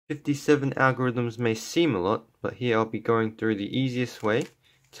57 algorithms may seem a lot, but here I'll be going through the easiest way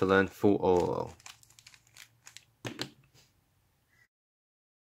to learn full OLL.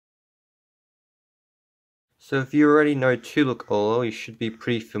 So if you already know 2-look OLL, you should be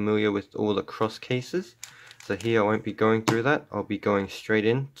pretty familiar with all the cross cases. So here I won't be going through that, I'll be going straight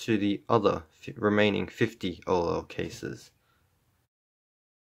into the other remaining 50 OLL cases.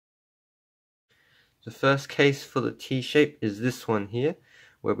 The first case for the T shape is this one here,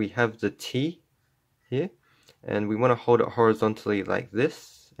 where we have the T here, and we want to hold it horizontally like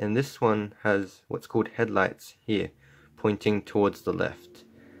this, and this one has what's called headlights here, pointing towards the left.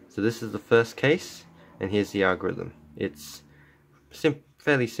 So this is the first case, and here's the algorithm. It's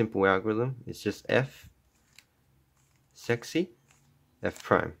fairly simple algorithm. It's just F, sexy, F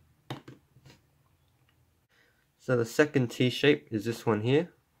prime. So the second T shape is this one here.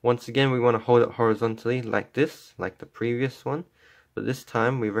 Once again, we want to hold it horizontally like this, like the previous one, but this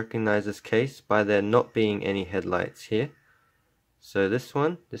time we recognize this case by there not being any headlights here. So this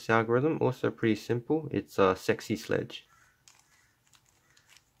one, this algorithm, also pretty simple. It's a sexy sledge.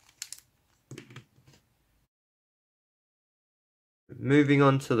 Moving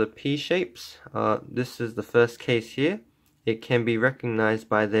on to the P shapes, this is the first case here. It can be recognized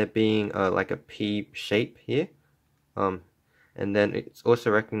by there being like a P shape here. And then it's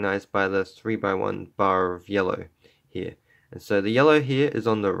also recognized by the 3x1 bar of yellow here. And so the yellow here is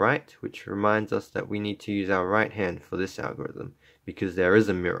on the right, which reminds us that we need to use our right hand for this algorithm, because there is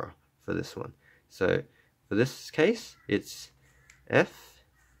a mirror for this one. So for this case, it's F,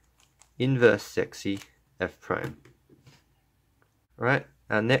 inverse sexy, F prime. Right,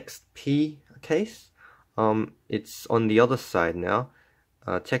 our next P case, it's on the other side now.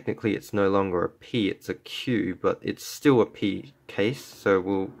 Technically it's no longer a P, it's a Q, but it's still a P case, so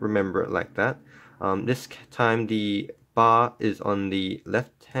we'll remember it like that. This time the bar is on the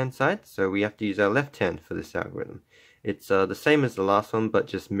left hand side, so we have to use our left hand for this algorithm. It's the same as the last one, but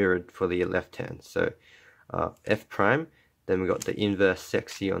just mirrored for the left hand. So F prime, then we got the inverse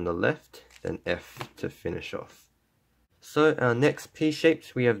sexy on the left, then F to finish off. So our next P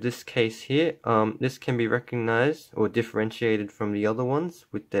shapes, we have this case here. This can be recognized or differentiated from the other ones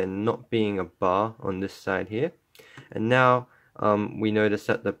with there not being a bar on this side here. And now we notice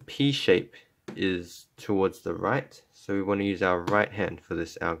that the P shape is towards the right, so we want to use our right hand for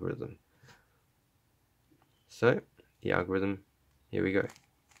this algorithm. So the algorithm, here we go.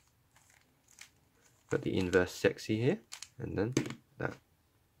 Got the inverse sexy here, and then that.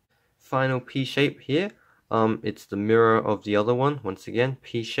 Final P shape here. It's the mirror of the other one. Once again,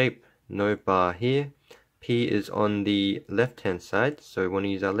 P shape, no bar here. P is on the left hand side, so we want to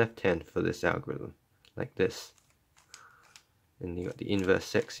use our left hand for this algorithm, like this. And you got the inverse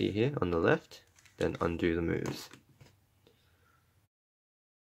sexy here on the left, then undo the moves.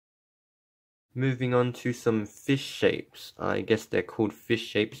 Moving on to some fish shapes. I guess they're called fish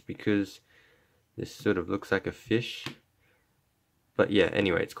shapes because this sort of looks like a fish. But yeah,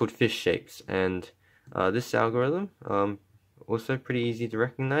 anyway, it's called fish shapes, and this algorithm, also pretty easy to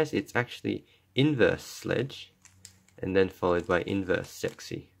recognize. It's actually inverse sledge, and then followed by inverse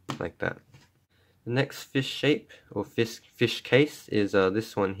sexy, like that. The next fish shape, or fish case, is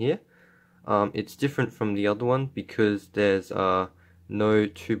this one here. It's different from the other one because there's no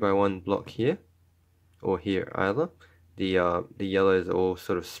 2x1 block here, or here either. The yellows are all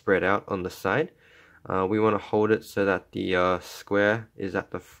sort of spread out on the side. We want to hold it so that the square is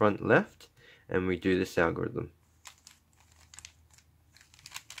at the front left, and we do this algorithm.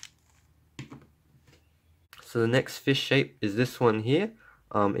 So the next fish shape is this one here.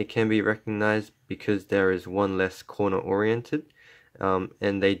 It can be recognized because there is one less corner oriented,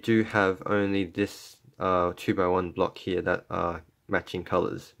 and they do have only this 2x1 block here that are matching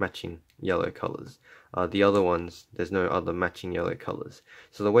colors, matching yellow colors. The other ones, there's no other matching yellow colors.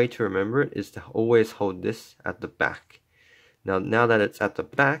 So the way to remember it is to always hold this at the back. Now that it's at the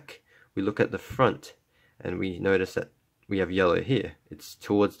back, we look at the front and we notice that we have yellow here. It's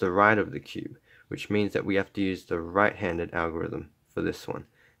towards the right of the cube, which means that we have to use the right-handed algorithm for this one.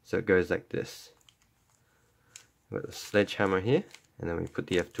 So it goes like this. We've got the sledgehammer here, and then we put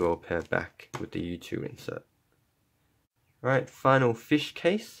the F12 pair back with the U2 insert. Alright, final fish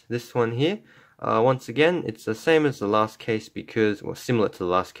case, this one here. Once again, it's the same as the last case because, or similar to the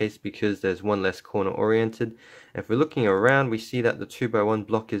last case because there's one less corner oriented. If we're looking around, we see that the 2x1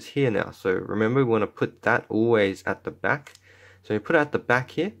 block is here now. So remember, we want to put that always at the back. So we put it at the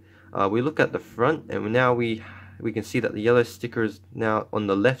back here. We look at the front, and now we can see that the yellow sticker is now on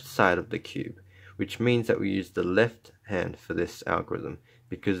the left side of the cube, which means that we use the left hand for this algorithm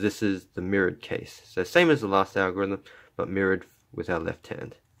because this is the mirrored case. So same as the last algorithm, but mirrored with our left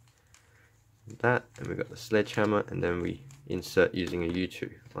hand. that, and we got the sledgehammer, and then we insert using a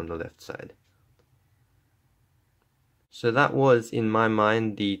U2 on the left side. So that was, in my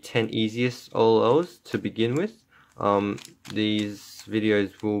mind, the 10 easiest OLLs to begin with. These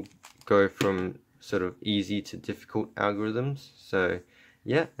videos will go from sort of easy to difficult algorithms. So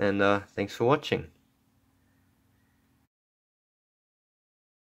yeah, and thanks for watching.